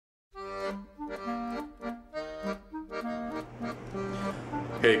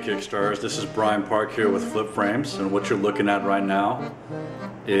Hey Kickstarters, this is Brian Park here with Flip Frames, and what you're looking at right now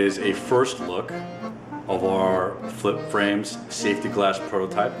is a first look of our Flip Frames safety glass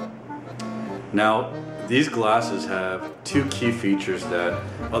prototype. Now, these glasses have two key features that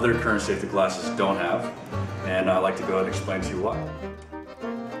other current safety glasses don't have, and I'd like to go ahead and explain to you why.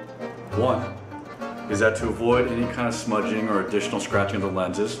 One is that to avoid any kind of smudging or additional scratching of the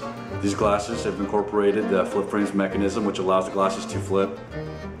lenses, these glasses have incorporated the Flip Frames mechanism, which allows the glasses to flip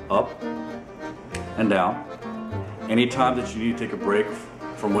up and down. Anytime that you need to take a break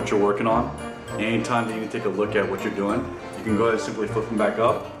from what you're working on, anytime that you need to take a look at what you're doing, you can go ahead and simply flip them back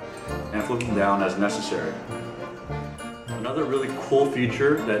up and flip them down as necessary. Another really cool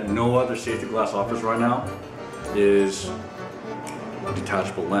feature that no other safety glass offers right now is a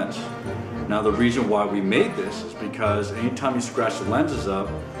detachable lens. Now, the reason why we made this is because anytime you scratch the lenses up,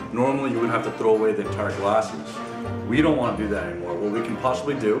 normally you would have to throw away the entire glasses. We don't want to do that anymore. What we can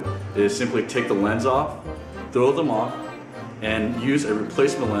possibly do is simply take the lens off, throw them off, and use a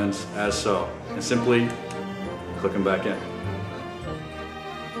replacement lens as so, and simply click them back in.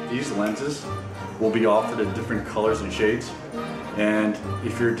 These lenses will be offered in different colors and shades. And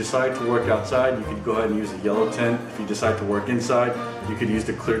if you decide to work outside, you could go ahead and use a yellow tint. If you decide to work inside, you could use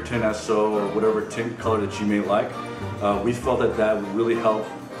the clear tint as so, or whatever tint color that you may like. We felt that that would really help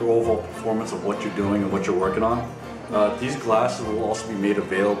the overall performance of what you're doing and what you're working on. These glasses will also be made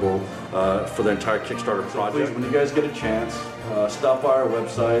available for the entire Kickstarter project. Please, when you guys get a chance, stop by our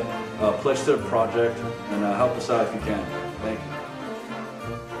website, pledge to the project, and help us out if you can.